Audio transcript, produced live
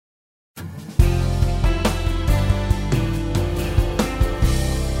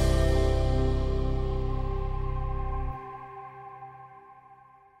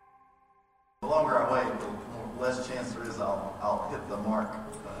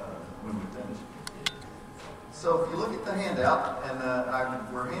finish. So if you look at the handout, and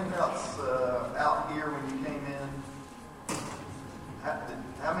were handouts out here when you came in?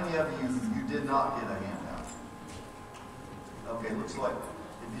 How many of you did not get a handout? Okay, looks like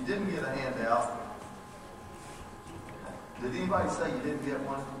if you didn't get a handout, did anybody say you didn't get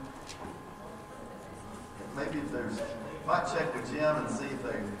one? Maybe if there's, might check with Jim and see if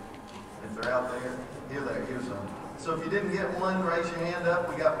they're out there. Here's some. So if you didn't get one, raise your hand up.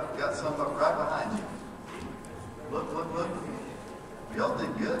 We got some up right behind you. Look. Y'all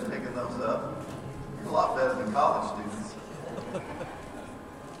did good picking those up. You're a lot better than college students.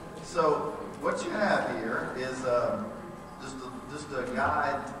 So what you have here is just a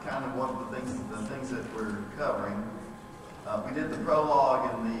guide to kind of what the things that we're covering. We did the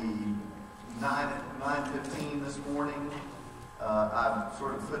prologue in the 9:15 this morning. I've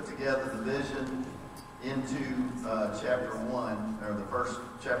sort of put together the vision into chapter 1, or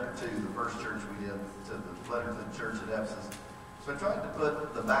chapter 2, the first church we did, to the letter to the church at Ephesus. So I tried to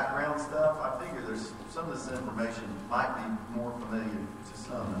put the background stuff. I figure some of this information might be more familiar to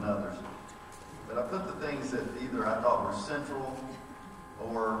some than others. But I put the things that either I thought were central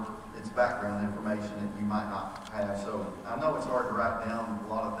or it's background information that you might not have. So I know it's hard to write down a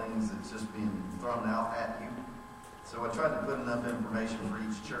lot of things that's just being thrown out at you. So I tried to put enough information for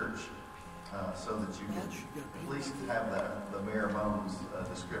each church so that you can at least have the bare bones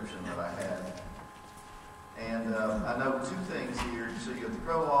description that I had. And I know two things here. So you have the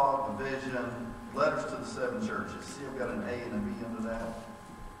prologue, the vision, letters to the 7 churches. See, I've got an A and a B under that.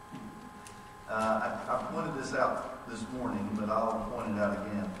 I pointed this out this morning, but I'll point it out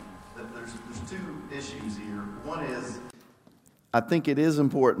again. That there's 2 issues here. One is, I think it is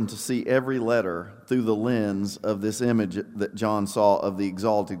important to see every letter through the lens of this image that John saw of the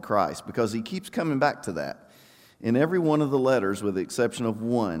exalted Christ, because he keeps coming back to that. In every one of the letters, with the exception of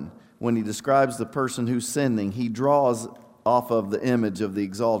one, when he describes the person who's sending, he draws off of the image of the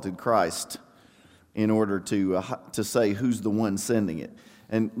exalted Christ in order to say who's the one sending it.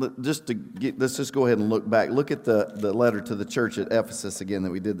 And let's just go ahead and look back. Look at the letter to the church at Ephesus again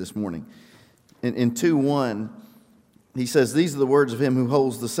that we did this morning. In 2:1, he says, "These are the words of him who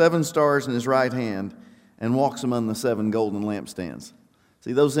holds the 7 stars in his right hand and walks among the 7 golden lampstands."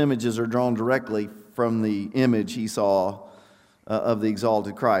 See, those images are drawn directly from the image he saw of the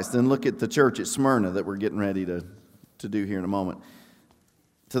exalted Christ. Then look at the church at Smyrna that we're getting ready to do here in a moment.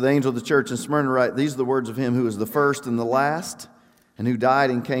 To the angel of the church in Smyrna write, "These are the words of him who is the first and the last, and who died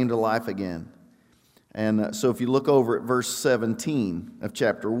and came to life again." And so if you look over at verse 17 of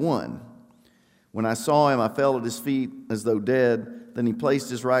chapter 1, "When I saw him, I fell at his feet as though dead. Then he placed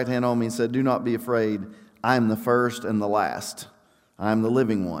his right hand on me and said, 'Do not be afraid. I am the first and the last. I am the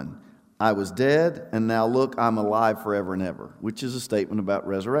living one. I was dead, and now look, I'm alive forever and ever,'" which is a statement about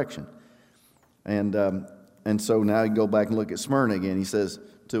resurrection. And so now you go back and look at Smyrna again. He says,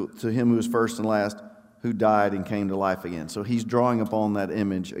 to him who is first and last, who died and came to life again. So he's drawing upon that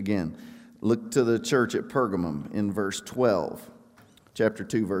image again. Look to the church at Pergamum in verse 12, chapter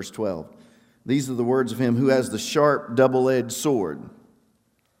 2, verse 12. "These are the words of him who has the sharp, double-edged sword."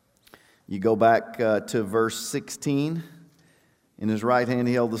 You go back to verse 16. "In his right hand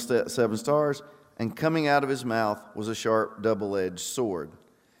he held the 7 stars, and coming out of his mouth was a sharp, double-edged sword."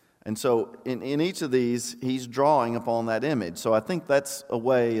 And so in each of these, he's drawing upon that image. So I think that's a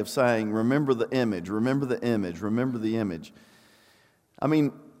way of saying, remember the image, remember the image, remember the image. I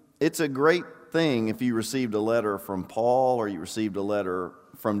mean, it's a great thing if you received a letter from Paul, or you received a letter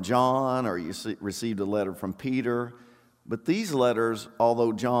from John, or you received a letter from Peter. But these letters,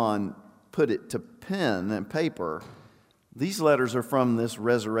 although John put it to pen and paper, these letters are from this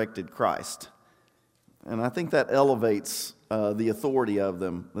resurrected Christ. And I think that elevates the authority of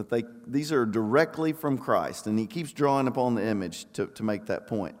them, that these are directly from Christ, and he keeps drawing upon the image to make that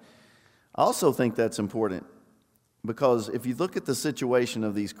point. I also think that's important because if you look at the situation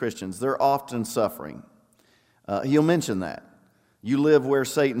of these Christians, they're often suffering. He'll mention that. You live where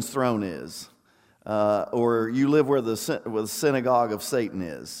Satan's throne is, or you live where the synagogue of Satan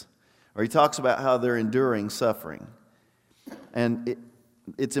is, or he talks about how they're enduring suffering. And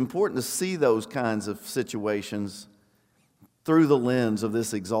it's important to see those kinds of situations through the lens of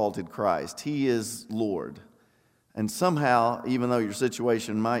this exalted Christ. He is Lord. And somehow, even though your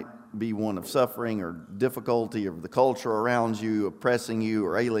situation might be one of suffering or difficulty, or the culture around you oppressing you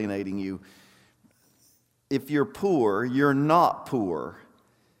or alienating you, if you're poor, you're not poor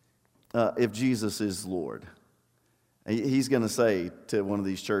if Jesus is Lord. He's going to say to one of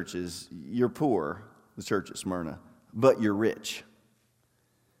these churches, "You're poor," the church at Smyrna, "but you're rich."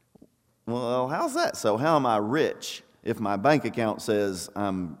 Well, how's that? So how am I rich if my bank account says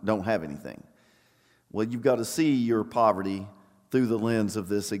I don't have anything? Well, you've got to see your poverty through the lens of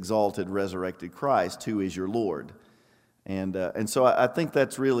this exalted, resurrected Christ, who is your Lord. And so I think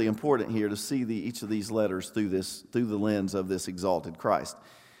that's really important here, to see each of these letters through the lens of this exalted Christ.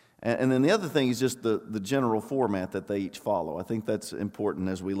 And then the other thing is just the general format that they each follow. I think that's important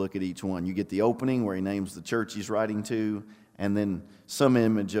as we look at each one. You get the opening where he names the church he's writing to, and then some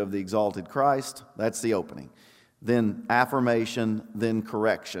image of the exalted Christ. That's the opening. Then affirmation, then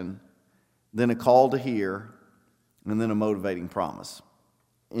correction, then a call to hear, and then a motivating promise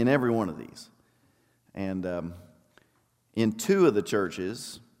in every one of these. And in two of the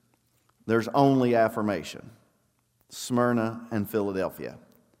churches, there's only affirmation: Smyrna and Philadelphia.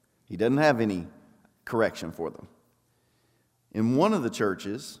 He doesn't have any correction for them. In one of the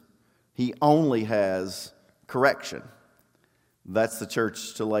churches, he only has correction. That's the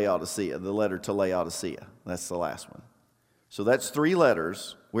church to Laodicea, the letter to Laodicea. That's the last one. So that's 3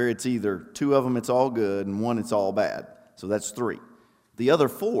 letters where it's either 2 of them it's all good and 1 it's all bad. So that's 3. The other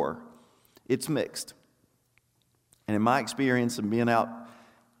 4, it's mixed. And in my experience of being out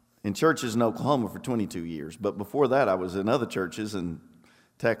in churches in Oklahoma for 22 years, but before that I was in other churches in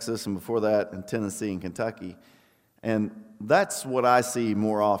Texas, and before that in Tennessee and Kentucky. And that's what I see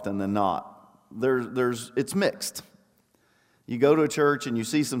more often than not. It's mixed. You go to a church and you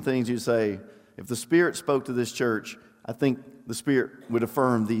see some things, you say, if the Spirit spoke to this church, I think the Spirit would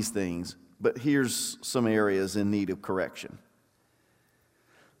affirm these things, but here's some areas in need of correction.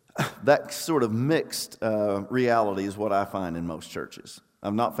 That sort of mixed reality is what I find in most churches.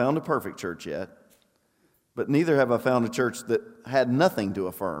 I've not found a perfect church yet, but neither have I found a church that had nothing to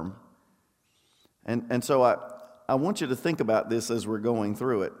affirm. And so I want you to think about this as we're going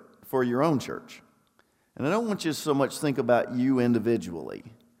through it for your own church. And I don't want you to so much think about you individually,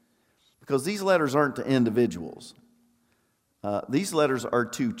 because these letters aren't to individuals. These letters are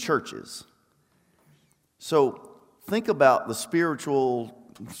to churches. So think about the spiritual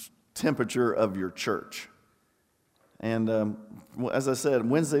temperature of your church. And as I said,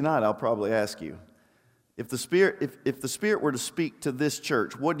 Wednesday night I'll probably ask you, if the Spirit were to speak to this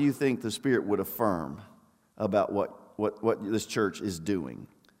church, what do you think the Spirit would affirm about what this church is doing?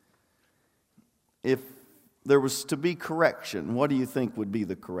 If there was to be correction, what do you think would be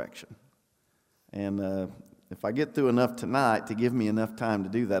the correction? And if I get through enough tonight to give me enough time to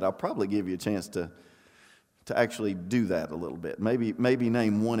do that, I'll probably give you a chance to actually do that a little bit. Maybe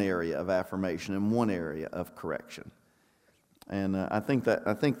name one area of affirmation and one area of correction. And I think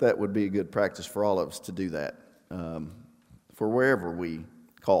that would be a good practice for all of us to do that for wherever we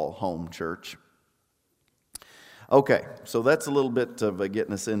call home church. Okay, so that's a little bit of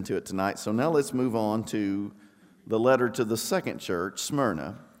getting us into it tonight. So now let's move on to the letter to the second church,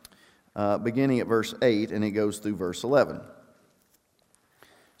 Smyrna, beginning at verse 8, and it goes through verse 11.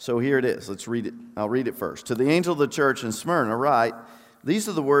 So here it is. Let's read it. I'll read it first. To the angel of the church in Smyrna write, these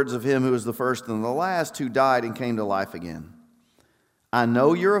are the words of him who is the first and the last, who died and came to life again. I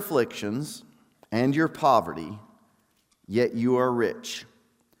know your afflictions and your poverty, yet you are rich.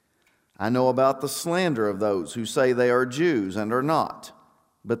 I know about the slander of those who say they are Jews and are not,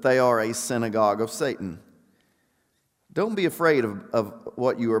 but they are a synagogue of Satan. Don't be afraid of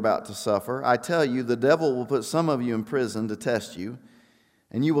what you are about to suffer. I tell you, the devil will put some of you in prison to test you,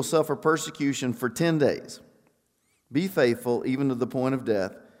 and you will suffer persecution for 10 days. Be faithful even to the point of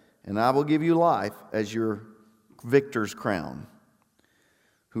death, and I will give you life as your victor's crown.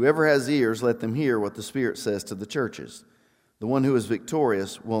 Whoever has ears, let them hear what the Spirit says to the churches. The one who is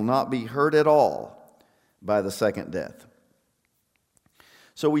victorious will not be hurt at all by the second death.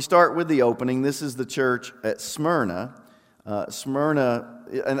 So we start with the opening. This is the church at Smyrna. Smyrna,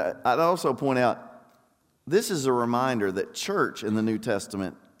 and I'd also point out, this is a reminder that church in the New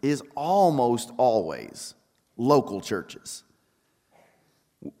Testament is almost always local churches.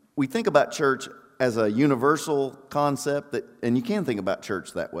 We think about church as a universal concept, and you can think about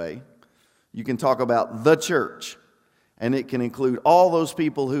church that way. You can talk about the church, and it can include all those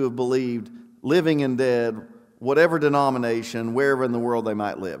people who have believed, living and dead, whatever denomination, wherever in the world they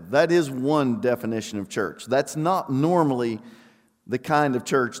might live. That is one definition of church. That's not normally the kind of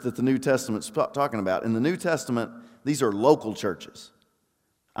church that the New Testament's talking about. In the New Testament, these are local churches.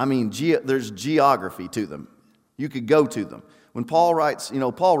 I mean, there's geography to them. You could go to them. When Paul writes,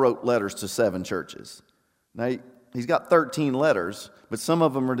 Paul wrote letters to 7 churches. Now, he's got 13 letters, but some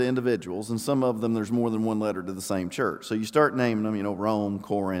of them are to individuals, and some of them there's more than one letter to the same church. So you start naming them, Rome,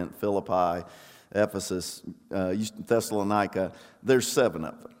 Corinth, Philippi, Ephesus, Thessalonica. There's 7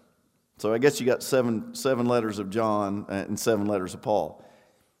 of them. So I guess you got seven letters of John and 7 letters of Paul.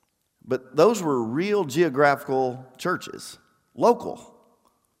 But those were real geographical churches, local.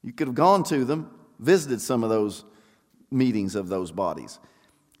 You could have gone to them, visited some of those meetings of those bodies.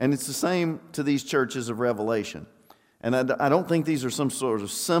 And it's the same to these churches of Revelation. And I don't think these are some sort of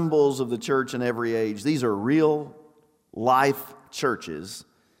symbols of the church in every age. These are real life churches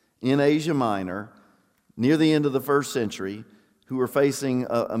in Asia Minor near the end of the first century who were facing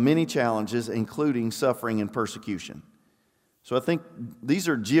many challenges, including suffering and persecution. So I think these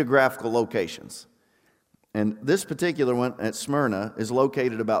are geographical locations. And this particular one at Smyrna is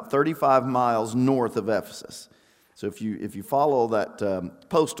located about 35 miles north of Ephesus. So if you follow that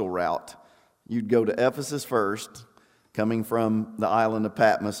postal route, you'd go to Ephesus first, coming from the island of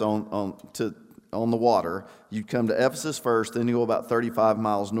Patmos on the water. You'd come to Ephesus first, then you go about 35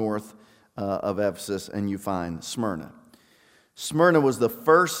 miles north of Ephesus, and you find Smyrna. Smyrna was the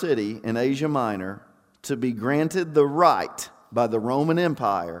first city in Asia Minor to be granted the right by the Roman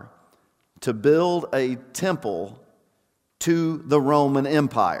Empire to build a temple to the Roman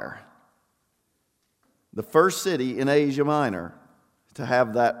Empire. The first city in Asia Minor to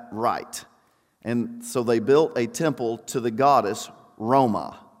have that right. And so they built a temple to the goddess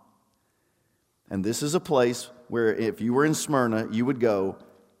Roma. And this is a place where if you were in Smyrna, you would go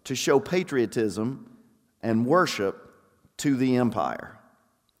to show patriotism and worship to the empire.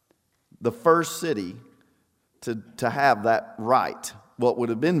 The first city to have that right, what would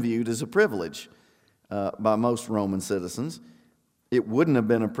have been viewed as a privilege by most Roman citizens. It wouldn't have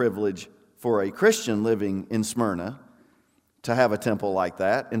been a privilege for a Christian living in Smyrna to have a temple like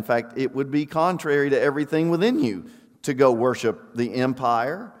that. In fact, it would be contrary to everything within you to go worship the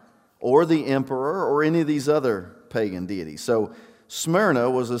empire or the emperor or any of these other pagan deities. So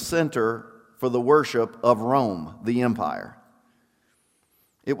Smyrna was a center for the worship of Rome, the empire.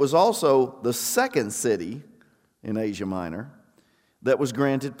 It was also the second city in Asia Minor that was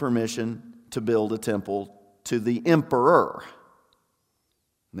granted permission to build a temple to the emperor.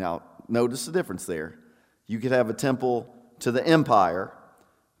 Now, notice the difference there. You could have a temple to the empire,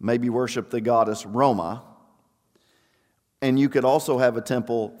 maybe worship the goddess Roma, and you could also have a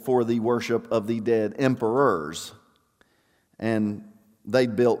temple for the worship of the dead emperors, and they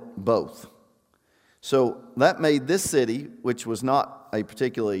built both. So that made this city, which was not a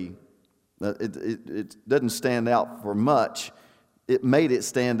particularly, it doesn't stand out for much, it made it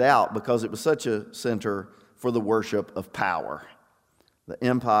stand out because it was such a center for the worship of power, the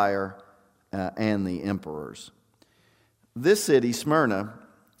empire and the emperors. This city, Smyrna,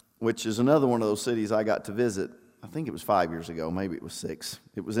 which is another one of those cities I got to visit, I think it was 5 years ago, maybe it was 6.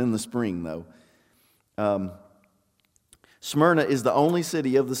 It was in the spring, though. Smyrna is the only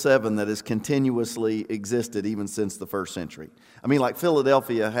city of the 7 that has continuously existed even since the first century. I mean, like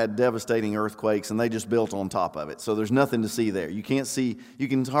Philadelphia had devastating earthquakes and they just built on top of it. So there's nothing to see there. You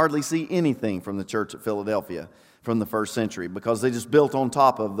can hardly see anything from the church at Philadelphia from the first century because they just built on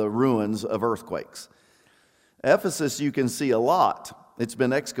top of the ruins of earthquakes. Ephesus, you can see a lot. It's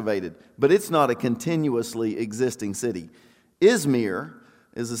been excavated, but it's not a continuously existing city. Izmir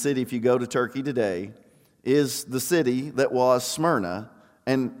is a city, if you go to Turkey today, is the city that was Smyrna,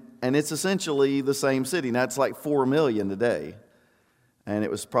 and it's essentially the same city. Now, it's like 4 million today, and it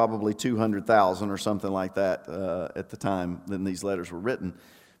was probably 200,000 or something like that at the time when these letters were written.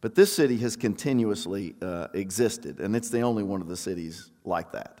 But this city has continuously existed, and it's the only one of the cities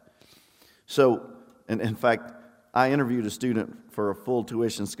like that. So, and in fact, I interviewed a student for a full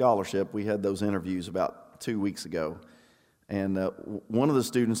tuition scholarship. We had those interviews about 2 weeks ago. And one of the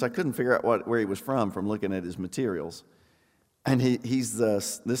students, I couldn't figure out where he was from looking at his materials. And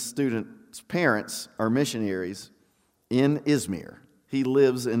this student's parents are missionaries in Izmir. He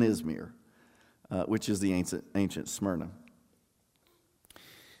lives in Izmir, which is the ancient Smyrna.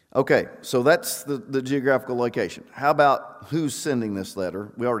 Okay, so that's the geographical location. How about who's sending this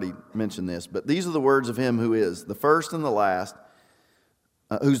letter? We already mentioned this, but these are the words of him who is the first and the last,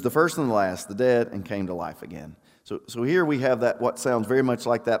 who's the first and the last, the dead, and came to life again. So here we have that, what sounds very much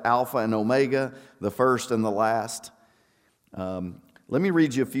like that Alpha and Omega, the first and the last. Let me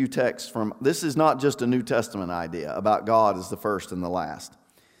read you a few texts from, this is not just a New Testament idea about God as the first and the last.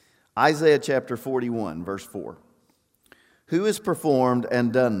 Isaiah chapter 41, verse 4. Who has performed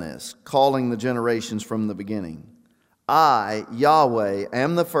and done this, calling the generations from the beginning? I, Yahweh,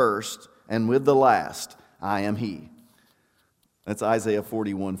 am the first, and with the last, I am He. That's Isaiah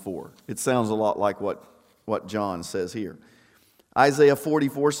 41:4. It sounds a lot like what John says here. Isaiah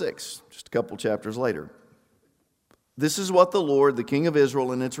 44:6, just a couple chapters later. This is what the Lord, the King of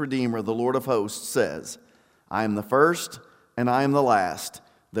Israel and its Redeemer, the Lord of hosts, says. I am the first, and I am the last.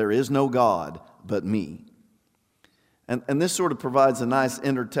 There is no God but me. And this sort of provides a nice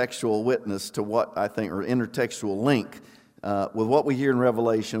intertextual witness to what I think, or intertextual link with what we hear in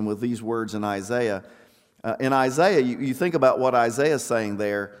Revelation with these words in Isaiah. In Isaiah, you think about what Isaiah is saying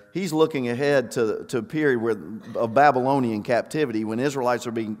there. He's looking ahead to a period of Babylonian captivity when Israelites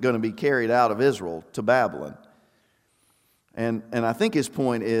are going to be carried out of Israel to Babylon. And I think his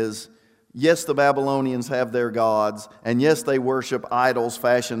point is, yes, the Babylonians have their gods, and yes, they worship idols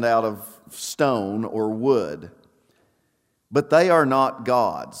fashioned out of stone or wood, but they are not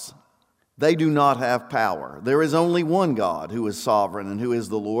gods. They do not have power. There is only one God who is sovereign and who is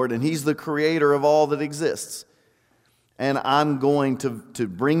the Lord, and He's the creator of all that exists. And I'm going to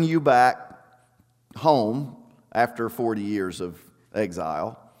bring you back home after 40 years of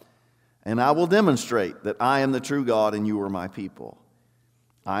exile, and I will demonstrate that I am the true God and you are my people.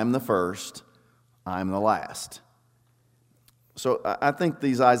 I am the first, I am the last. So I think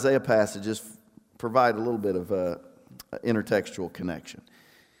these Isaiah passages provide a little bit of a intertextual connection.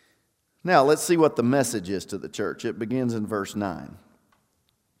 Now, let's see what the message is to the church. It begins in verse 9.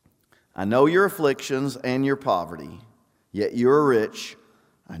 I know your afflictions and your poverty, yet you are rich.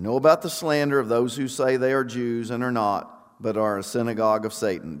 I know about the slander of those who say they are Jews and are not, but are a synagogue of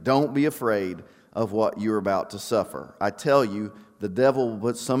Satan. Don't be afraid of what you're about to suffer. I tell you, the devil will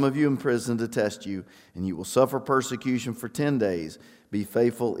put some of you in prison to test you, and you will suffer persecution for 10 days. Be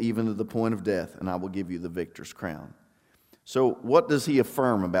faithful even to the point of death, and I will give you the victor's crown. So what does he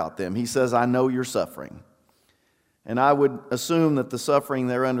affirm about them? He says, I know you're suffering. And I would assume that the suffering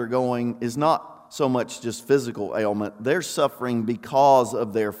they're undergoing is not so much just physical ailment. They're suffering because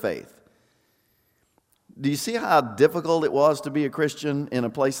of their faith. Do you see how difficult it was to be a Christian in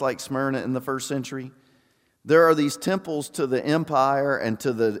a place like Smyrna in the first century? There are these temples to the empire and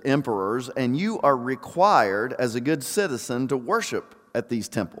to the emperors, and you are required as a good citizen to worship at these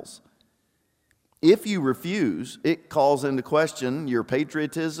temples. If you refuse, it calls into question your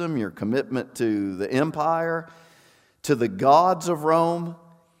patriotism, your commitment to the empire, to the gods of Rome.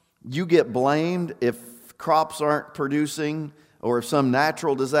 You get blamed if crops aren't producing or if some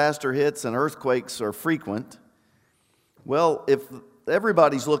natural disaster hits and earthquakes are frequent. Well, if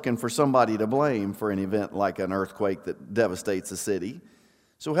everybody's looking for somebody to blame for an event like an earthquake that devastates a city,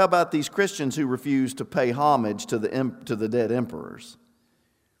 so how about these Christians who refuse to pay homage to the dead emperors?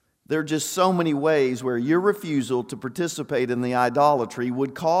 There are just so many ways where your refusal to participate in the idolatry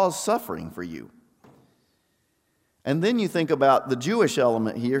would cause suffering for you. And then you think about the Jewish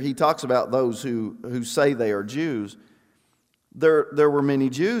element here. He talks about those who say they are Jews. There were many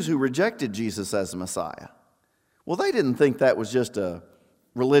Jews who rejected Jesus as the Messiah. Well, they didn't think that was just a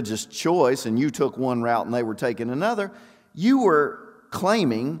religious choice and you took one route and they were taking another. You were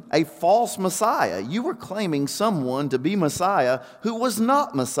claiming a false Messiah. You were claiming someone to be Messiah who was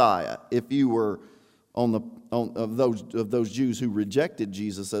not Messiah. If you were of those Jews who rejected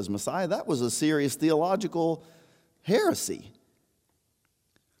Jesus as Messiah, that was a serious theological heresy.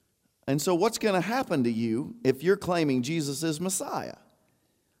 And so what's going to happen to you if you're claiming Jesus is Messiah?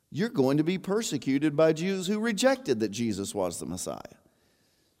 You're going to be persecuted by Jews who rejected that Jesus was the Messiah.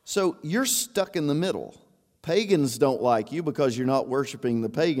 So you're stuck in the middle. Pagans don't like you because you're not worshiping the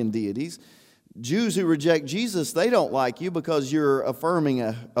pagan deities. Jews who reject Jesus, they don't like you because you're affirming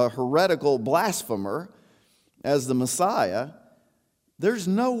a heretical blasphemer as the Messiah. There's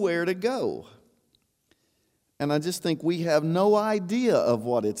nowhere to go. And I just think we have no idea of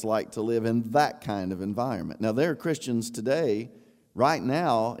what it's like to live in that kind of environment. Now, there are Christians today, right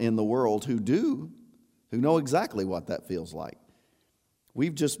now in the world, who know exactly what that feels like.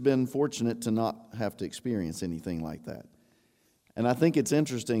 We've just been fortunate to not have to experience anything like that. And I think it's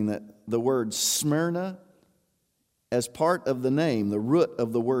interesting that the word Smyrna, as part of the name, the root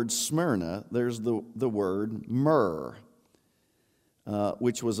of the word Smyrna, there's the word myrrh,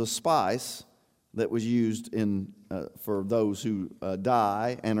 which was a spice that was used for those who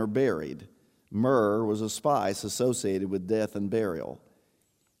die and are buried. Myrrh was a spice associated with death and burial.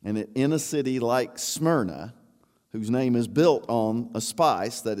 And in a city like Smyrna, whose name is built on a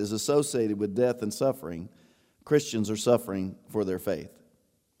spice that is associated with death and suffering, Christians are suffering for their faith.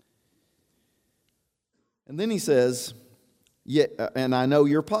 And then he says, and I know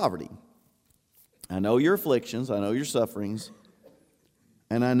your poverty. I know your afflictions, I know your sufferings,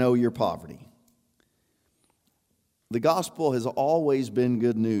 and I know your poverty. The gospel has always been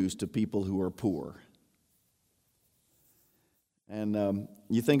good news to people who are poor. And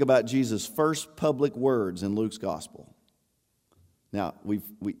you think about Jesus' first public words in Luke's gospel. Now,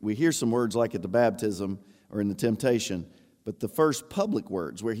 we hear some words like at the baptism or in the temptation, but the first public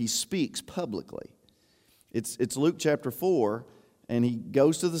words where he speaks publicly. It's Luke chapter 4, and he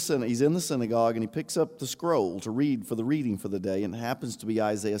goes to the synagogue. He's in the synagogue, and he picks up the scroll to read for the reading for the day, and it happens to be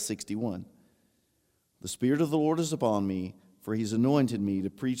Isaiah 61. The Spirit of the Lord is upon me, for he's anointed me to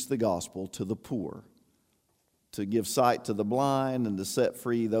preach the gospel to the poor, to give sight to the blind, and to set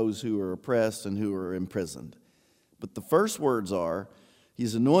free those who are oppressed and who are imprisoned. But the first words are,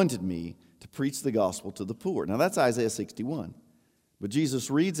 he's anointed me to preach the gospel to the poor. Now that's Isaiah 61. But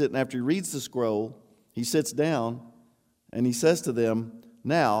Jesus reads it, and after he reads the scroll, he sits down, and he says to them,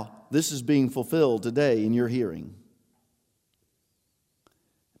 now this is being fulfilled today in your hearing.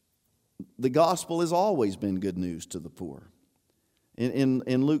 The gospel has always been good news to the poor. In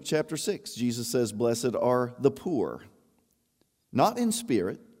Luke chapter 6, Jesus says, blessed are the poor, not in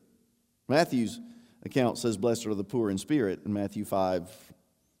spirit. Matthew's account says, blessed are the poor in spirit, in Matthew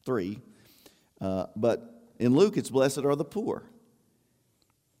 5:3. But in Luke, it's blessed are the poor.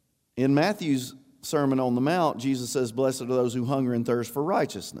 In Matthew's Sermon on the Mount, Jesus says, blessed are those who hunger and thirst for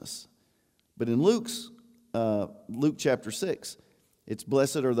righteousness. But in Luke chapter 6, it's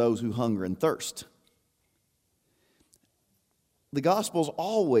blessed are those who hunger and thirst. The gospel's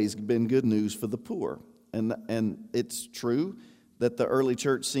always been good news for the poor. And it's true that the early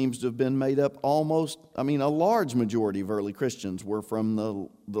church seems to have been made up a large majority of early Christians were from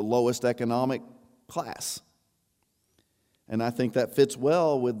the lowest economic class. And I think that fits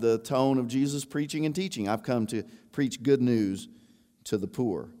well with the tone of Jesus' preaching and teaching. I've come to preach good news to the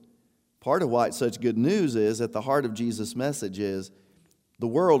poor. Part of why it's such good news is at the heart of Jesus' message is the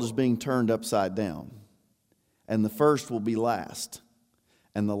world is being turned upside down. And the first will be last,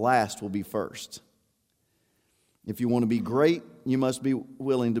 and the last will be first. If you want to be great, you must be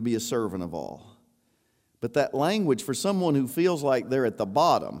willing to be a servant of all. But that language for someone who feels like they're at the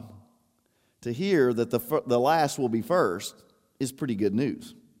bottom, to hear that the last will be first is pretty good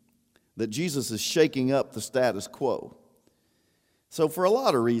news. That Jesus is shaking up the status quo. So for a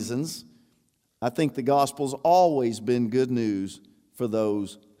lot of reasons, I think the gospel's always been good news for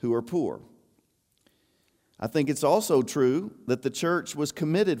those who are poor. I think it's also true that the church was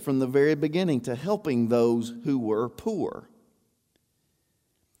committed from the very beginning to helping those who were poor.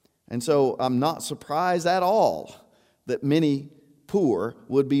 And so I'm not surprised at all that many poor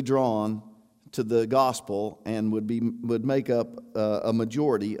would be drawn to the gospel and would make up a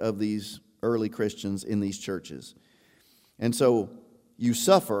majority of these early Christians in these churches. And so you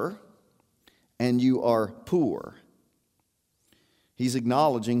suffer and you are poor. He's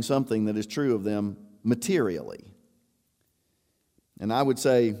acknowledging something that is true of them materially. And I would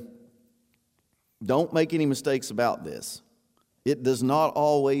say, don't make any mistakes about this. It does not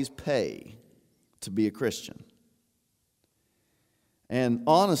always pay to be a Christian. And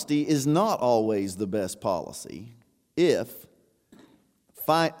honesty is not always the best policy if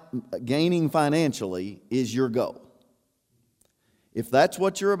gaining financially is your goal. If that's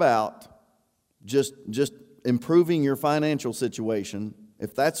what you're about, just improving your financial situation,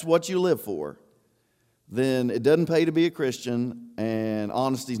 if that's what you live for, then it doesn't pay to be a Christian, and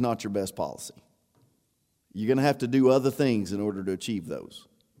honesty is not your best policy. You're going to have to do other things in order to achieve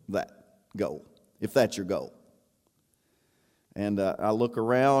that goal, if that's your goal. And I look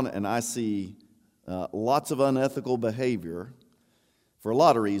around and I see lots of unethical behavior for a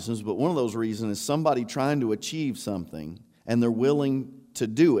lot of reasons, but one of those reasons is somebody trying to achieve something, and they're willing to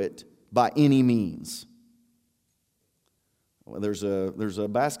do it by any means. Well, there's a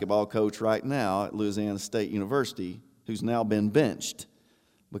basketball coach right now at Louisiana State University who's now been benched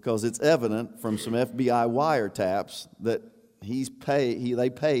because it's evident from some FBI wiretaps that they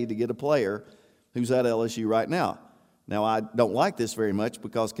paid to get a player who's at LSU right now. Now, I don't like this very much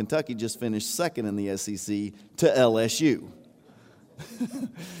because Kentucky just finished second in the SEC to LSU.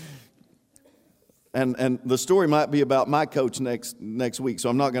 And the story might be about my coach next week, so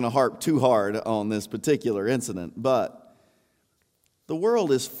I'm not going to harp too hard on this particular incident, but the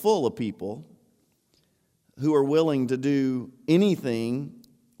world is full of people who are willing to do anything,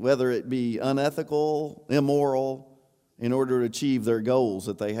 whether it be unethical, immoral, in order to achieve their goals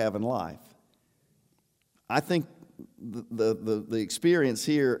that they have in life. I think the experience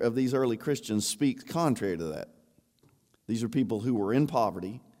here of these early Christians speaks contrary to that. These are people who were in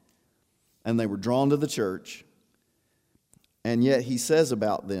poverty, and they were drawn to the church, and yet he says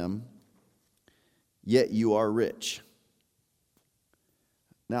about them, yet you are rich.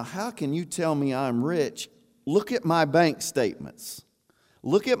 Now, how can you tell me I'm rich? Look at my bank statements.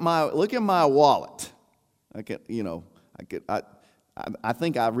 Look at my wallet. I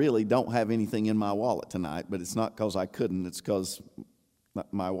think I really don't have anything in my wallet tonight, but it's not because I couldn't. It's because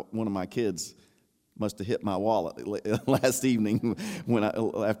one of my kids Must have hit my wallet last evening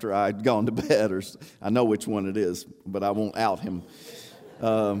after I'd gone to bed. Or I know which one it is, but I won't out him.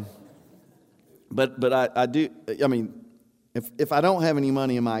 But I do. I mean, if I don't have any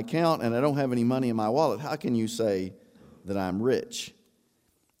money in my account and I don't have any money in my wallet, how can you say that I'm rich?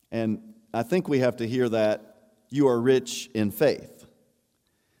 And I think we have to hear that you are rich in faith.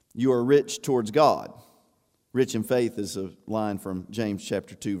 You are rich towards God. Rich in faith is a line from James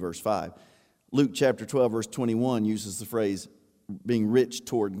chapter 2, verse 5. Luke chapter 12, verse 21 uses the phrase being rich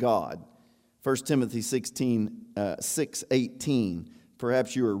toward God. 1 Timothy 6:18,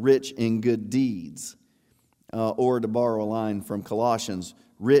 perhaps you are rich in good deeds. Or to borrow a line from Colossians,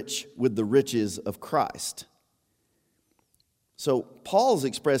 rich with the riches of Christ. So Paul's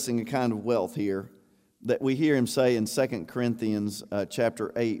expressing a kind of wealth here that we hear him say in 2 Corinthians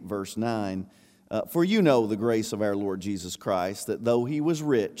chapter 8, verse 9, for you know the grace of our Lord Jesus Christ, that though he was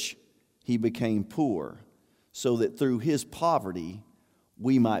rich, he became poor, so that through his poverty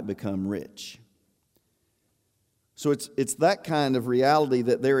we might become rich. So it's that kind of reality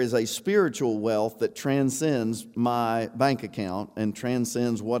that there is a spiritual wealth that transcends my bank account and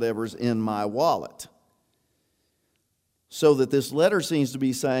transcends whatever's in my wallet. So that this letter seems to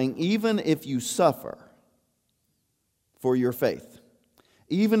be saying, even if you suffer for your faith,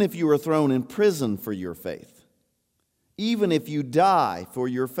 even if you are thrown in prison for your faith, even if you die for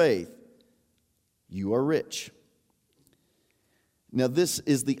your faith, you are rich. Now, this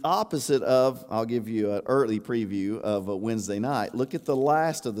is the opposite of, I'll give you an early preview of a Wednesday night. Look at the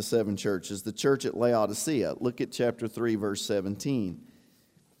last of the 7 churches, the church at Laodicea. Look at chapter 3, verse 17.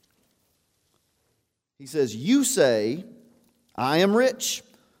 He says, you say, I am rich.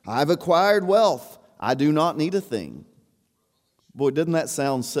 I've acquired wealth. I do not need a thing. Boy, doesn't that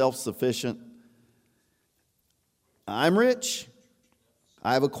sound self-sufficient? I'm rich.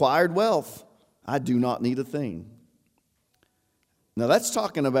 I've acquired wealth. I do not need a thing. Now that's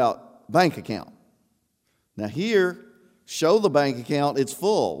talking about bank account. Now here, show the bank account, it's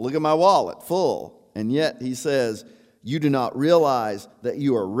full. Look at my wallet, full. And yet he says, you do not realize that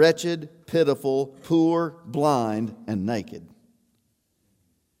you are wretched, pitiful, poor, blind, and naked.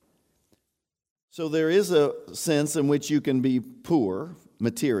 So there is a sense in which you can be poor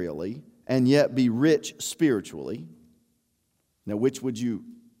materially and yet be rich spiritually. Now, which would you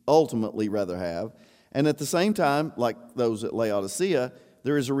ultimately rather have? And at the same time, like those at Laodicea,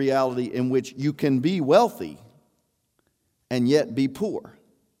 there is a reality in which you can be wealthy and yet be poor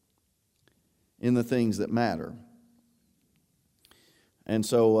in the things that matter. And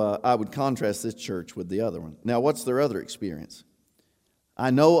so I would contrast this church with the other one. Now, what's their other experience? I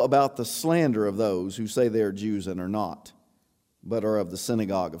know about the slander of those who say they are Jews and are not, but are of the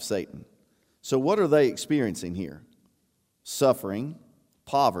synagogue of Satan. So what are they experiencing here? Suffering,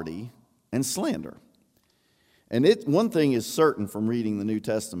 poverty, and slander. And one thing is certain from reading the New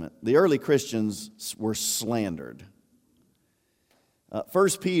Testament. The early Christians were slandered. 1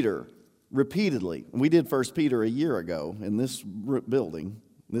 Peter, repeatedly, we did 1 Peter a year ago in this building,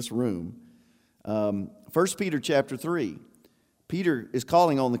 this room. 1 Peter chapter 3. Peter is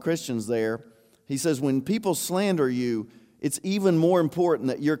calling on the Christians there. He says, when people slander you, it's even more important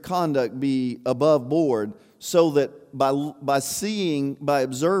that your conduct be above board, so that by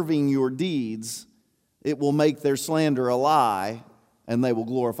observing your deeds, it will make their slander a lie, and they will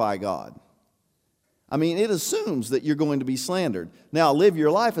glorify God. I mean, it assumes that you're going to be slandered. Now, live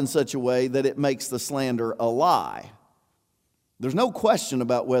your life in such a way that it makes the slander a lie. There's no question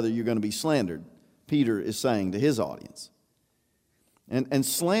about whether you're going to be slandered, Peter is saying to his audience. And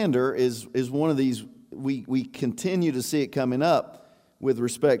slander is one of these, we continue to see it coming up with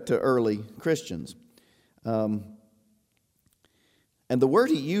respect to early Christians. And the word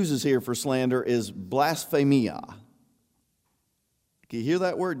he uses here for slander is blasphemia. Can you hear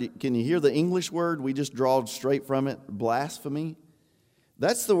that word? Can you hear the English word? We just draw straight from it, blasphemy.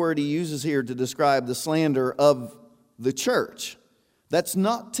 That's the word he uses here to describe the slander of the church. That's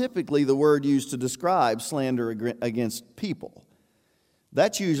not typically the word used to describe slander against people.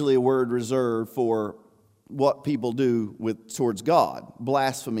 That's usually a word reserved for what people do towards God,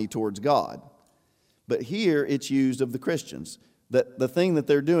 blasphemy towards God. But here it's used of the Christians. That the thing that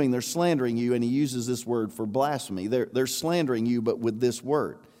they're doing, they're slandering you, and he uses this word for blasphemy. They're slandering you, but with this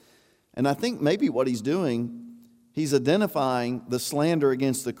word. And I think maybe what he's doing, he's identifying the slander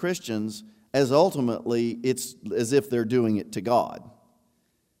against the Christians as ultimately it's as if they're doing it to God.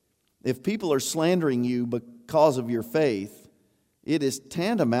 If people are slandering you because of your faith, it is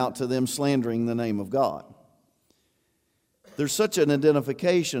tantamount to them slandering the name of God. There's such an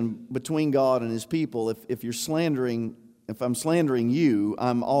identification between God and his people. If I'm slandering you,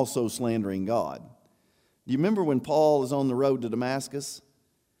 I'm also slandering God. Do you remember when Paul is on the road to Damascus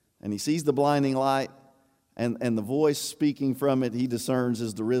and he sees the blinding light and the voice speaking from it he discerns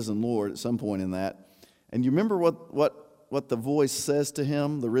is the risen Lord at some point in that? And you remember what the voice says to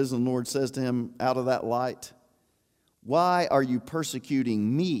him, the risen Lord says to him out of that light? Why are you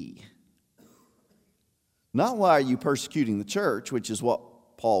persecuting me? Not why are you persecuting the church, which is what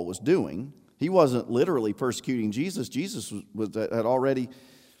Paul was doing. He wasn't literally persecuting Jesus. Jesus had already,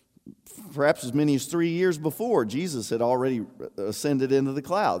 perhaps as many as 3 years before, Jesus had already ascended into the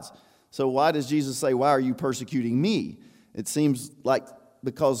clouds. So why does Jesus say, why are you persecuting me? It seems like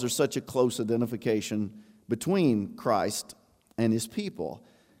because there's such a close identification between Christ and his people.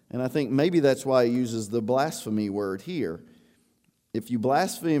 And I think maybe that's why he uses the blasphemy word here. If you're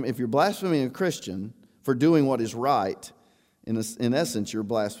blaspheming a Christian for doing what is right, in essence, you're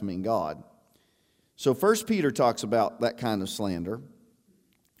blaspheming God. So 1 Peter talks about that kind of slander.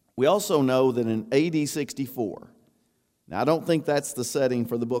 We also know that in AD 64, now I don't think that's the setting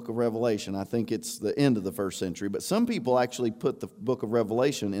for the book of Revelation. I think it's the end of the first century. But some people actually put the book of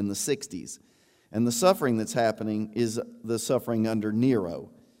Revelation in the 60s. And the suffering that's happening is the suffering under Nero.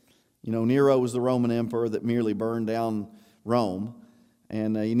 You know, Nero was the Roman emperor that merely burned down Rome.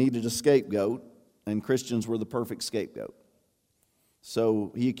 And he needed a scapegoat. And Christians were the perfect scapegoat.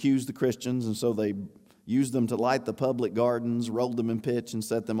 So he accused the Christians, and so they used them to light the public gardens, rolled them in pitch and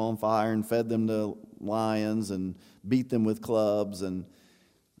set them on fire, and fed them to lions and beat them with clubs. And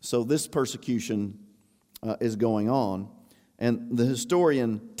so this persecution is going on. And the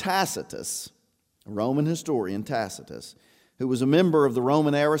historian Tacitus, a Roman historian Tacitus, who was a member of the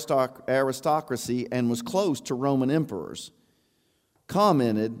Roman aristocracy and was close to Roman emperors,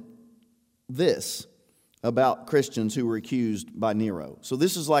 commented this about Christians who were accused by Nero. So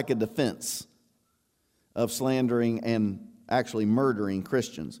this is like a defense of slandering and actually murdering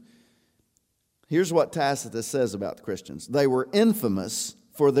Christians. Here's what Tacitus says about the Christians. They were infamous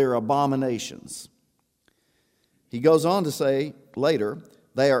for their abominations. He goes on to say later,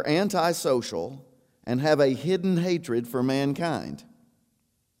 they are antisocial and have a hidden hatred for mankind.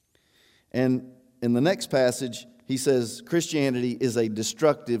 And in the next passage, he says Christianity is a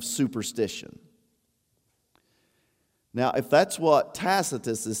destructive superstition. Now, if that's what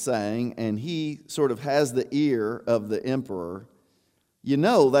Tacitus is saying, and he sort of has the ear of the emperor, you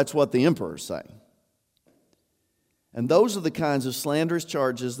know that's what the emperor's saying. And those are the kinds of slanderous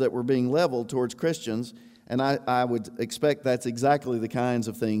charges that were being leveled towards Christians, and I would expect that's exactly the kinds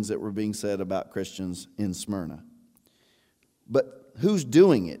of things that were being said about Christians in Smyrna. But who's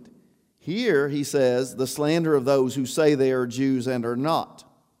doing it? Here he says, the slander of those who say they are Jews and are not,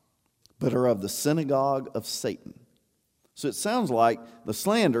 but are of the synagogue of Satan. So it sounds like the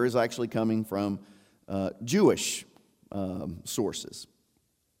slander is actually coming from Jewish sources.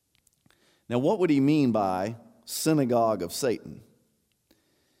 Now, what would he mean by synagogue of Satan?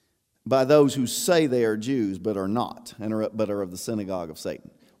 By those who say they are Jews but are not, but are of the synagogue of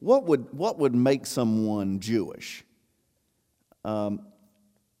Satan. What would make someone Jewish?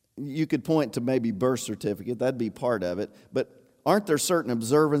 You could point to maybe birth certificate. That'd be part of it. But aren't there certain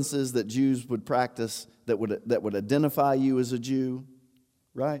observances that Jews would practice that would identify you as a Jew,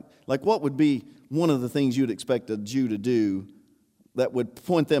 right? Like what would be one of the things you'd expect a Jew to do that would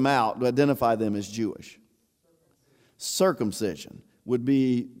point them out, to identify them as Jewish? Circumcision would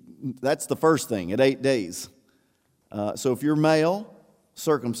be, that's the first thing, at 8 days. So if you're male,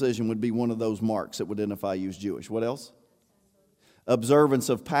 circumcision would be one of those marks that would identify you as Jewish. What else? Observance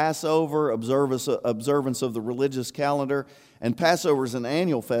of Passover, observance of the religious calendar. And Passover is an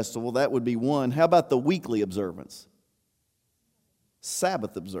annual festival. That would be one. How about the weekly observance?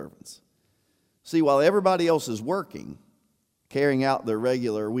 Sabbath observance. See, while everybody else is working, carrying out their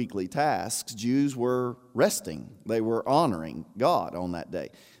regular weekly tasks, Jews were resting. They were honoring God on that day.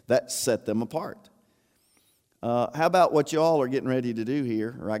 That set them apart. How about what you all are getting ready to do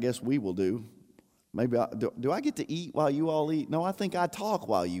here, or I guess we will do? Maybe do I get to eat while you all eat? No, I think I talk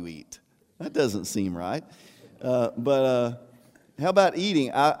while you eat. That doesn't seem right. But how about eating?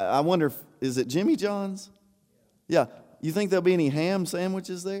 I wonder, is it Jimmy John's? Yeah. You think there'll be any ham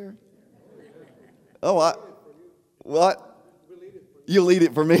sandwiches there? Oh, what? You'll eat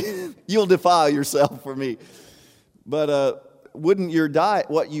it for me. You'll defile yourself for me. But wouldn't your diet,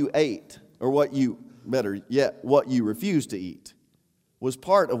 what you ate, or what you refused to eat, was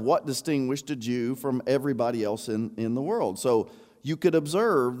part of what distinguished a Jew from everybody else in the world. So you could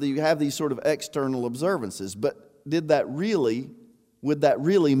observe that you have these sort of external observances, but would that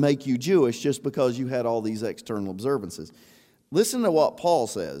really make you Jewish just because you had all these external observances? Listen to what Paul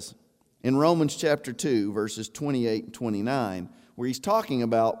says in Romans chapter 2, verses 28 and 29, where he's talking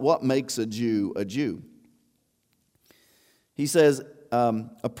about what makes a Jew a Jew. He says,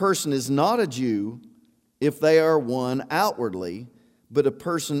 a person is not a Jew if they are one outwardly, but a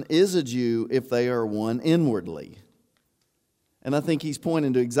person is a Jew if they are one inwardly. And I think he's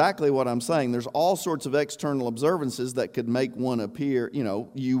pointing to exactly what I'm saying. There's all sorts of external observances that could make one appear,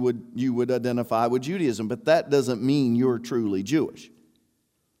 you would identify with Judaism, but that doesn't mean you're truly Jewish.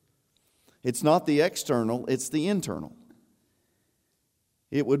 It's not the external, it's the internal.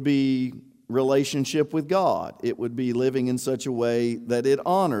 It would be relationship with God. It would be living in such a way that it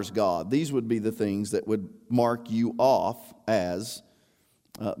honors God. These would be the things that would mark you off as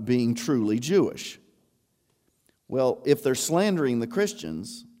being truly Jewish. Well, if they're slandering the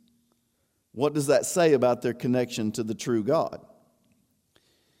Christians, what does that say about their connection to the true God?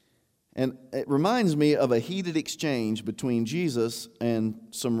 And it reminds me of a heated exchange between Jesus and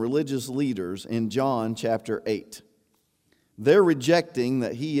some religious leaders in John chapter 8. They're rejecting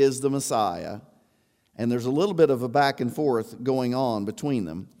that he is the Messiah, and there's a little bit of a back and forth going on between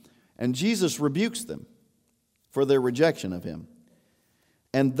them. And Jesus rebukes them for their rejection of him.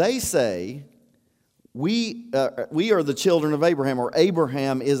 And they say, we are the children of Abraham, or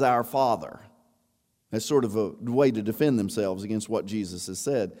Abraham is our father. That's sort of a way to defend themselves against what Jesus has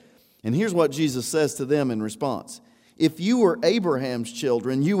said. And here's what Jesus says to them in response. If you were Abraham's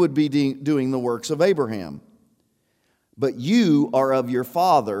children, you would be doing the works of Abraham. But you are of your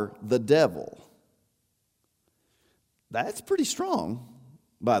father, the devil. That's pretty strong,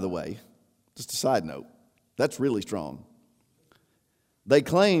 by the way. Just a side note. That's really strong. They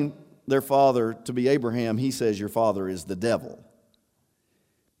claim their father to be Abraham. He says your father is the devil.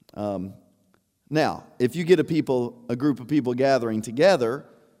 Now, if you get a group of people gathering together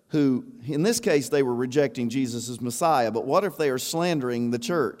who, in this case, they were rejecting Jesus as Messiah, but what if they are slandering the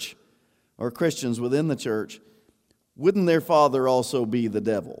church or Christians within the church? Wouldn't their father also be the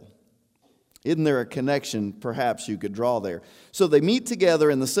devil? Isn't there a connection perhaps you could draw there? So they meet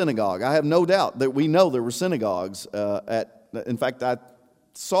together in the synagogue. I have no doubt that we know there were synagogues in fact, I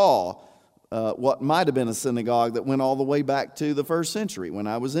saw what might have been a synagogue that went all the way back to the first century when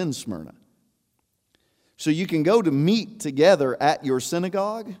I was in Smyrna. So you can go to meet together at your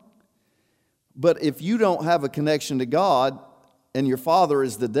synagogue, but if you don't have a connection to God and your father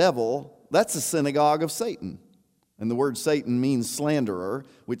is the devil, that's a synagogue of Satan. And the word Satan means slanderer,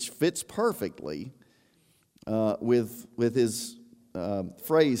 which fits perfectly with his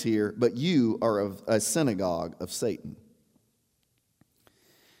phrase here, but you are of a synagogue of Satan.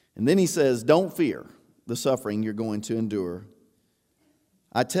 And then he says, don't fear the suffering you're going to endure.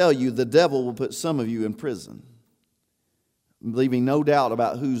 I tell you, the devil will put some of you in prison, leaving no doubt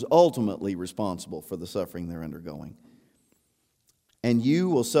about who's ultimately responsible for the suffering they're undergoing. And you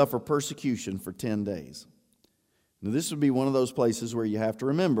will suffer persecution for 10 days. Now, this would be one of those places where you have to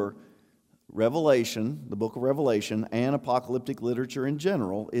remember Revelation, the book of Revelation, and apocalyptic literature in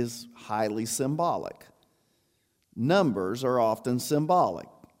general is highly symbolic. Numbers are often symbolic.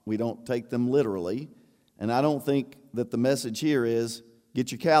 We don't take them literally. And I don't think that the message here is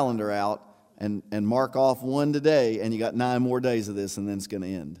get your calendar out and mark off one today, and you got 9 more days of this, and then it's going to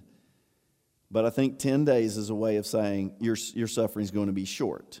end. But I think 10 days is a way of saying your suffering is going to be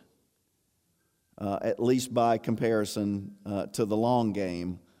short, at least by comparison to the long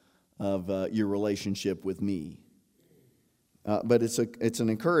game of your relationship with me. But it's an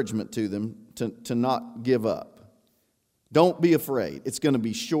encouragement to them to not give up. Don't be afraid. It's going to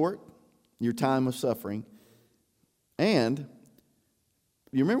be short, your time of suffering. And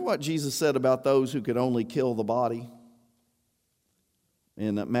you remember what Jesus said about those who could only kill the body?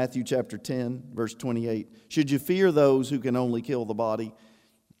 In Matthew chapter 10, verse 28. Should you fear those who can only kill the body?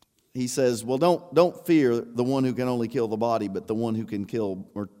 He says, well, don't fear the one who can only kill the body, but the one who can kill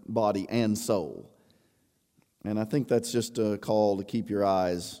body and soul. And I think that's just a call to keep your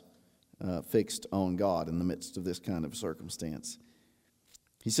eyes fixed on God in the midst of this kind of circumstance.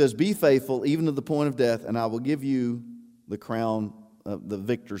 He says, be faithful even to the point of death, and I will give you the crown, the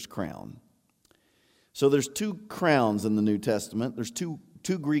victor's crown. So there's 2 crowns in the New Testament. There's two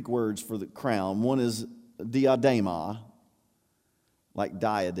Greek words for the crown. One is diadema, like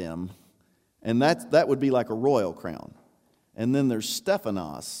diadem, and that would be like a royal crown. And then there's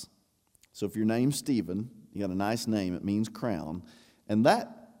Stephanos. So if your name's Stephen, you got a nice name, it means crown. And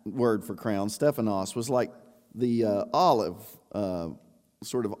that word for crown, Stephanos, was like the olive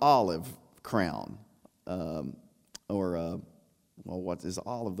crown. What is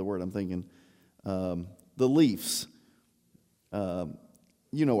olive the word I'm thinking? The leaves.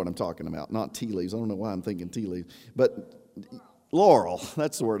 You know what I'm talking about, not tea leaves. I don't know why I'm thinking tea leaves. But laurel,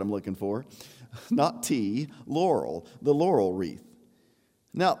 that's the word I'm looking for. Not tea, laurel, the laurel wreath.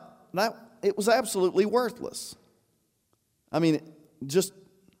 Now, it was absolutely worthless. I mean, just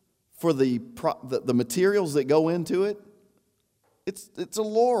for the materials that go into it, it's a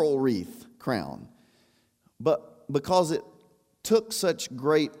laurel wreath crown. But because it took such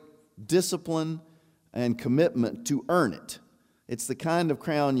great discipline and commitment to earn it, it's the kind of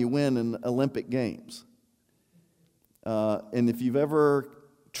crown you win in Olympic Games. And if you've ever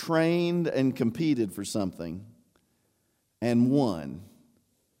trained and competed for something and won,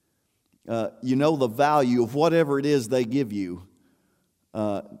 you know the value of whatever it is they give you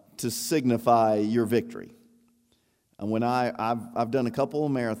to signify your victory. And when I've done a couple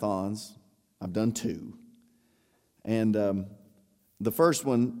of marathons, I've done 2, and the first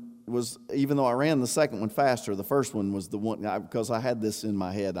one was, even though I ran the second one faster, the first one was the one, because I had this in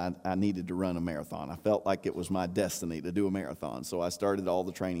my head, I needed to run a marathon. I felt like it was my destiny to do a marathon, so I started all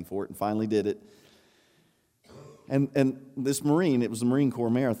the training for it and finally did it. And this Marine, it was the Marine Corps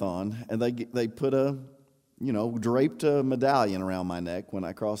marathon, and they put draped a medallion around my neck when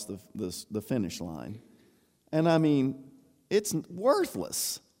I crossed the finish line. And I mean, it's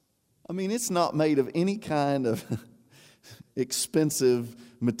worthless. I mean, it's not made of any kind of expensive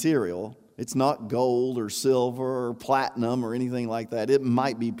material. It's not gold or silver or platinum or anything like that. It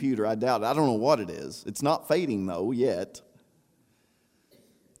might be pewter, I doubt it. I don't know what it is. It's not fading, though, yet.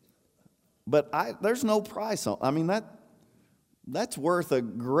 But there's no price on. I mean, that's worth a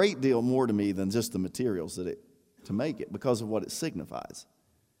great deal more to me than just the materials to make it, because of what it signifies.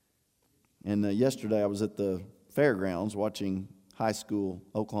 And yesterday I was at the fairgrounds watching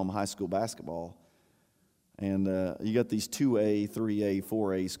Oklahoma high school basketball. And you got these 2A, 3A,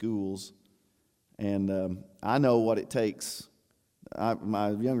 4A schools. And I know what it takes.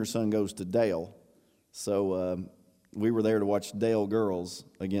 My younger son goes to Dale. So we were there to watch Dale girls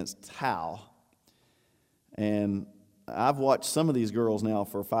against Howe. And I've watched some of these girls now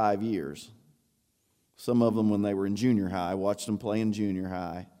for 5 years. Some of them when they were in junior high. I watched them play in junior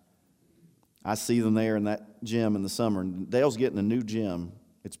high. I see them there in that gym in the summer. And Dale's getting a new gym.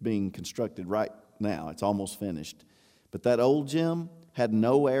 It's being constructed right now. It's almost finished. But that old gym had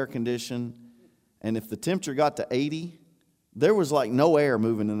no air condition. And if the temperature got to 80, there was like no air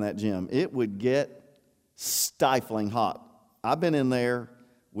moving in that gym. It would get stifling hot. I've been in there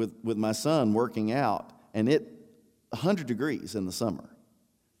with my son working out, and 100 degrees in the summer.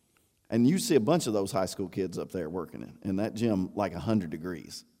 And you see a bunch of those high school kids up there working in that gym like 100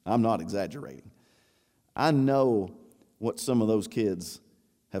 degrees. I'm not exaggerating. I know what some of those kids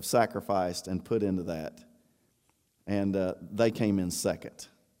have sacrificed and put into that. And they came in second.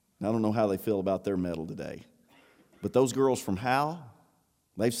 I don't know how they feel about their medal today. But those girls from Howe,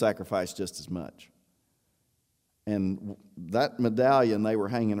 they've sacrificed just as much. And that medallion they were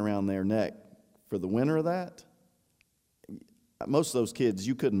hanging around their neck for the winner of that, most of those kids,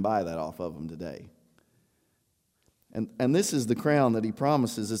 you couldn't buy that off of them today. And this is the crown that he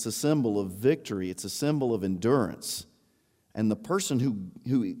promises. It's a symbol of victory. It's a symbol of endurance. And the person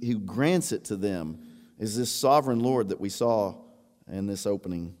who grants it to them is this sovereign Lord that we saw in this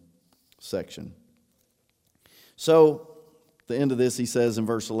opening section. So, at the end of this, he says in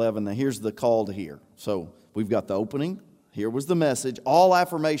verse 11, now here's the call to hear. So, we've got the opening. Here was the message. All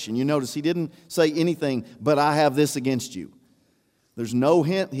affirmation. You notice he didn't say anything, but I have this against you. There's no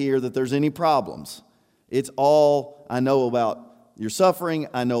hint here that there's any problems. It's all, I know about your suffering,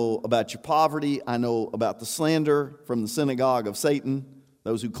 I know about your poverty, I know about the slander from the synagogue of Satan,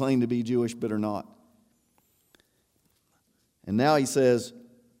 those who claim to be Jewish but are not. And now he says,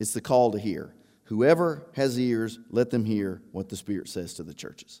 it's the call to hear. Whoever has ears, let them hear what the Spirit says to the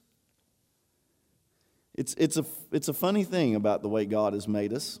churches. It's a funny thing about the way God has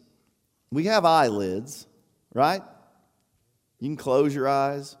made us. We have eyelids, right? You can close your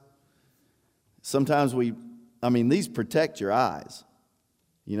eyes. Sometimes these protect your eyes.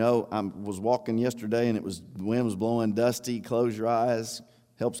 You know, I was walking yesterday and the wind was blowing dusty. Close your eyes,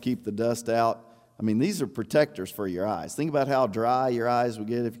 helps keep the dust out. I mean, these are protectors for your eyes. Think about how dry your eyes would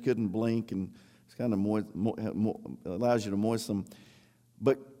get if you couldn't blink, and it's kind of allows you to moisten them.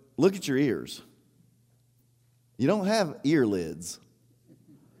 But look at your ears. You don't have ear lids.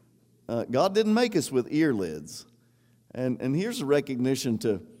 God didn't make us with ear lids. And here's a recognition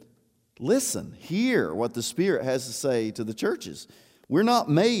to listen, hear what the Spirit has to say to the churches. We're not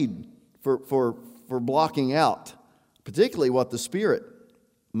made for blocking out, particularly what the Spirit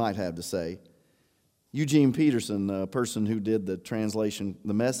might have to say. Eugene Peterson, the person who did the translation,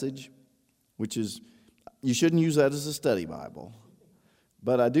 The Message, which is, you shouldn't use that as a study Bible.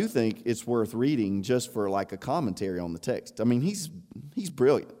 But I do think it's worth reading just for like a commentary on the text. I mean, he's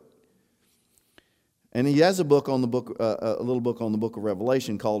brilliant. And he has a little book on the book of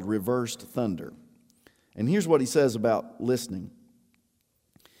Revelation called Reversed Thunder. And here's what he says about listening.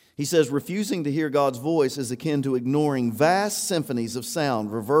 He says, refusing to hear God's voice is akin to ignoring vast symphonies of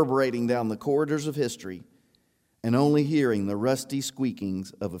sound reverberating down the corridors of history and only hearing the rusty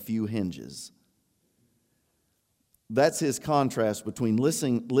squeakings of a few hinges. That's his contrast between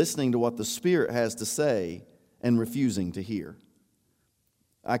listening to what the Spirit has to say and refusing to hear.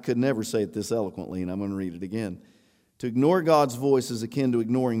 I could never say it this eloquently, and I'm going to read it again. To ignore God's voice is akin to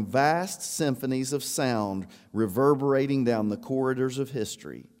ignoring vast symphonies of sound reverberating down the corridors of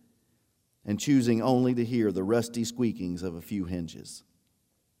history and choosing only to hear the rusty squeakings of a few hinges.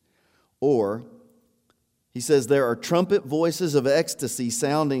 Or, he says, there are trumpet voices of ecstasy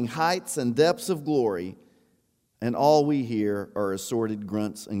sounding heights and depths of glory, and all we hear are assorted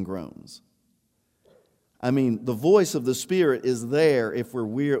grunts and groans. I mean, the voice of the Spirit is there if we're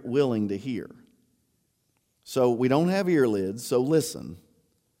willing to hear. So we don't have earlids, so listen.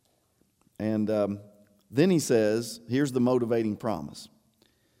 And then he says, here's the motivating promise.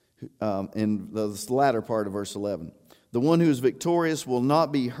 In the latter part of verse 11. The one who is victorious will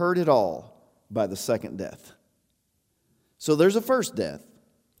not be hurt at all by the second death. So there's a first death.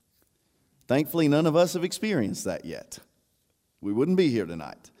 Thankfully, none of us have experienced that yet. We wouldn't be here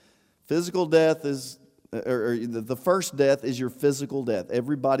tonight. Physical death is, or the first death is your physical death.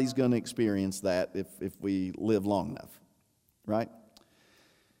 Everybody's going to experience that if we live long enough, right?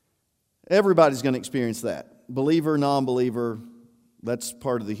 Everybody's going to experience that. Believer, non-believer, that's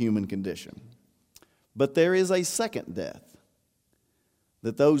part of the human condition. But there is a second death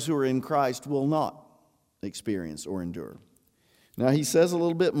that those who are in Christ will not experience or endure. Now, he says a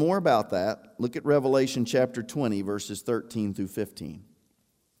little bit more about that. Look at Revelation chapter 20, verses 13 through 15.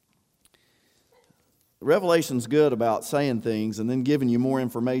 Revelation's good about saying things and then giving you more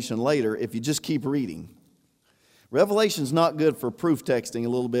information later if you just keep reading. Revelation's not good for proof texting a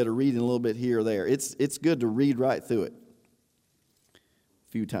little bit or reading a little bit here or there. It's good to read right through it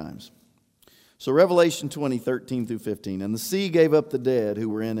a few times. So Revelation 20, 13 through 15. And the sea gave up the dead who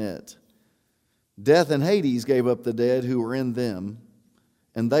were in it. Death and Hades gave up the dead who were in them,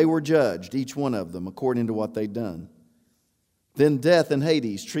 and they were judged, each one of them, according to what they'd done. Then death and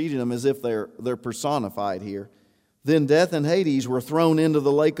Hades, treating them as if they're personified here. Then death and Hades were thrown into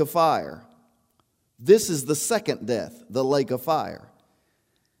the lake of fire. This is the second death, the lake of fire.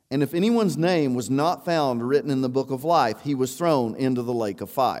 And if anyone's name was not found written in the book of life, he was thrown into the lake of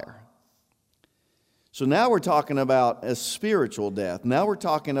fire. So now we're talking about a spiritual death. Now we're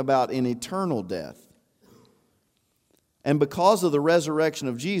talking about an eternal death. And because of the resurrection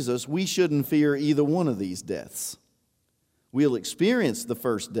of Jesus, we shouldn't fear either one of these deaths. We'll experience the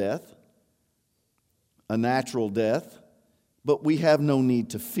first death, a natural death, but we have no need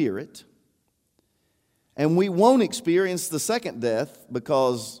to fear it. And we won't experience the second death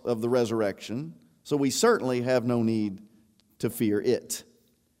because of the resurrection, so we certainly have no need to fear it.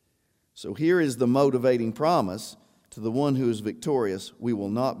 So here is the motivating promise to the one who is victorious. We will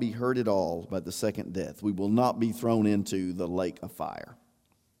not be hurt at all by the second death. We will not be thrown into the lake of fire.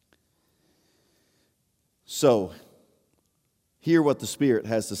 So, hear what the Spirit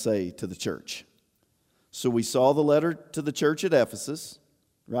has to say to the church. So we saw the letter to the church at Ephesus,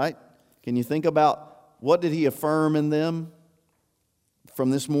 right? Can you think about what did he affirm in them from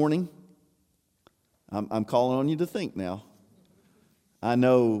this morning? I'm calling on you to think now. I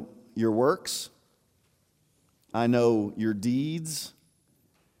know your works. I know your deeds.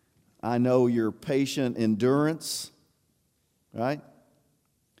 I know your patient endurance. Right?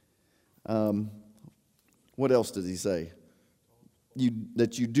 What else does he say?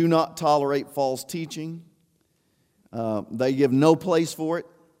 That you do not tolerate false teaching. They give no place for it.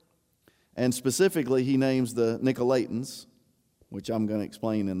 And specifically, he names the Nicolaitans, which I'm going to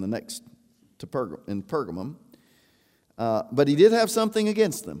explain in the next in Pergamum. But he did have something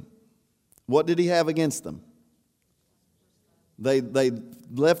against them. What did he have against them? They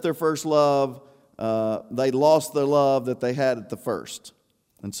left their first love. They lost the love that they had at the first.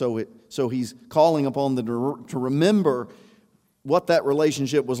 And so he's calling upon them to remember what that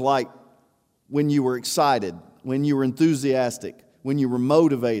relationship was like when you were excited, when you were enthusiastic, when you were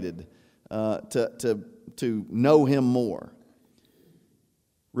motivated to know him more.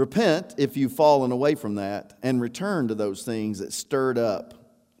 Repent if you've fallen away from that and return to those things that stirred up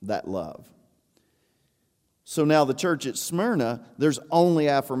that love. So now the church at Smyrna, there's only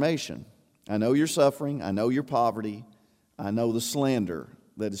affirmation. I know you're suffering. I know your poverty. I know the slander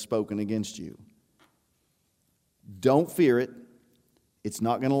that is spoken against you. Don't fear it. It's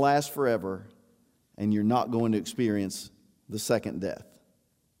not going to last forever, and you're not going to experience the second death.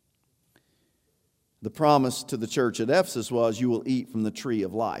 The promise to the church at Ephesus was, you will eat from the tree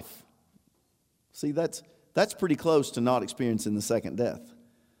of life. See, that's pretty close to not experiencing the second death,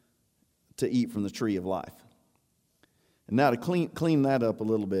 to eat from the tree of life. And now to clean that up a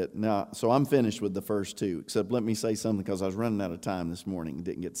little bit. Now, so I'm finished with the first two, except let me say something because I was running out of time this morning and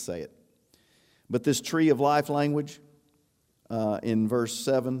didn't get to say it. But this tree of life language in verse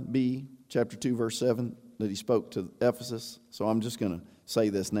 7b, chapter 2, verse 7, that he spoke to Ephesus. So I'm just going to say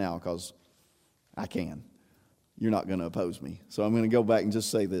this now because I can. You're not going to oppose me. So I'm going to go back and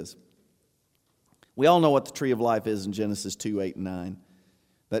just say this. We all know what the tree of life is in Genesis 2, 8, and 9.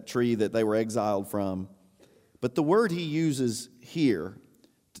 That tree that they were exiled from. But the word he uses here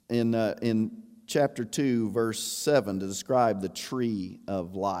in chapter 2, verse 7, to describe the tree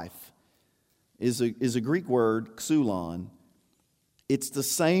of life is a Greek word, xulon. It's the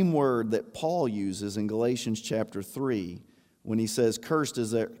same word that Paul uses in Galatians chapter 3 when he says, cursed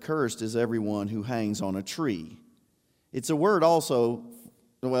is everyone who hangs on a tree. It's a word also,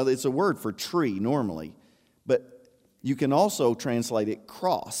 well, it's a word for tree normally, but you can also translate it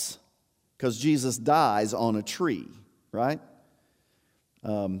cross, because Jesus dies on a tree, right?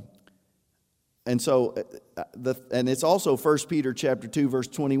 And it's also 1 Peter chapter 2, verse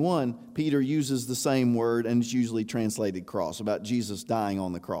 21. Peter uses the same word, and it's usually translated cross, about Jesus dying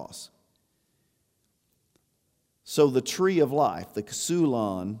on the cross. So the tree of life, the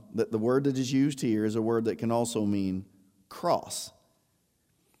xulon, that the word that is used here is a word that can also mean cross.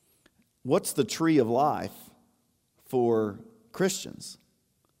 What's the tree of life for Christians?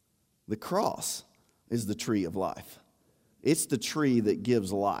 The cross is the tree of life. It's the tree that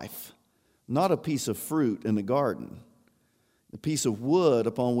gives life, not a piece of fruit in the garden, the piece of wood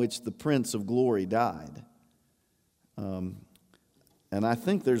upon which the Prince of Glory died. And I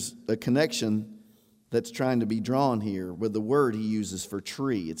think there's a connection that's trying to be drawn here with the word he uses for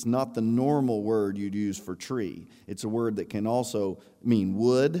tree. It's not the normal word you'd use for tree. It's a word that can also mean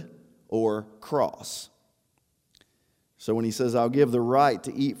wood or cross. So when he says, I'll give the right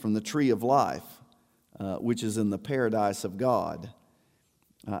to eat from the tree of life, which is in the paradise of God,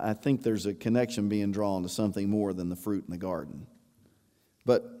 I think there's a connection being drawn to something more than the fruit in the garden.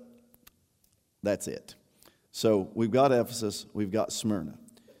 But that's it. So we've got Ephesus, we've got Smyrna.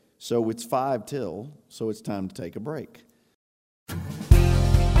 So it's 5 till, so it's time to take a break.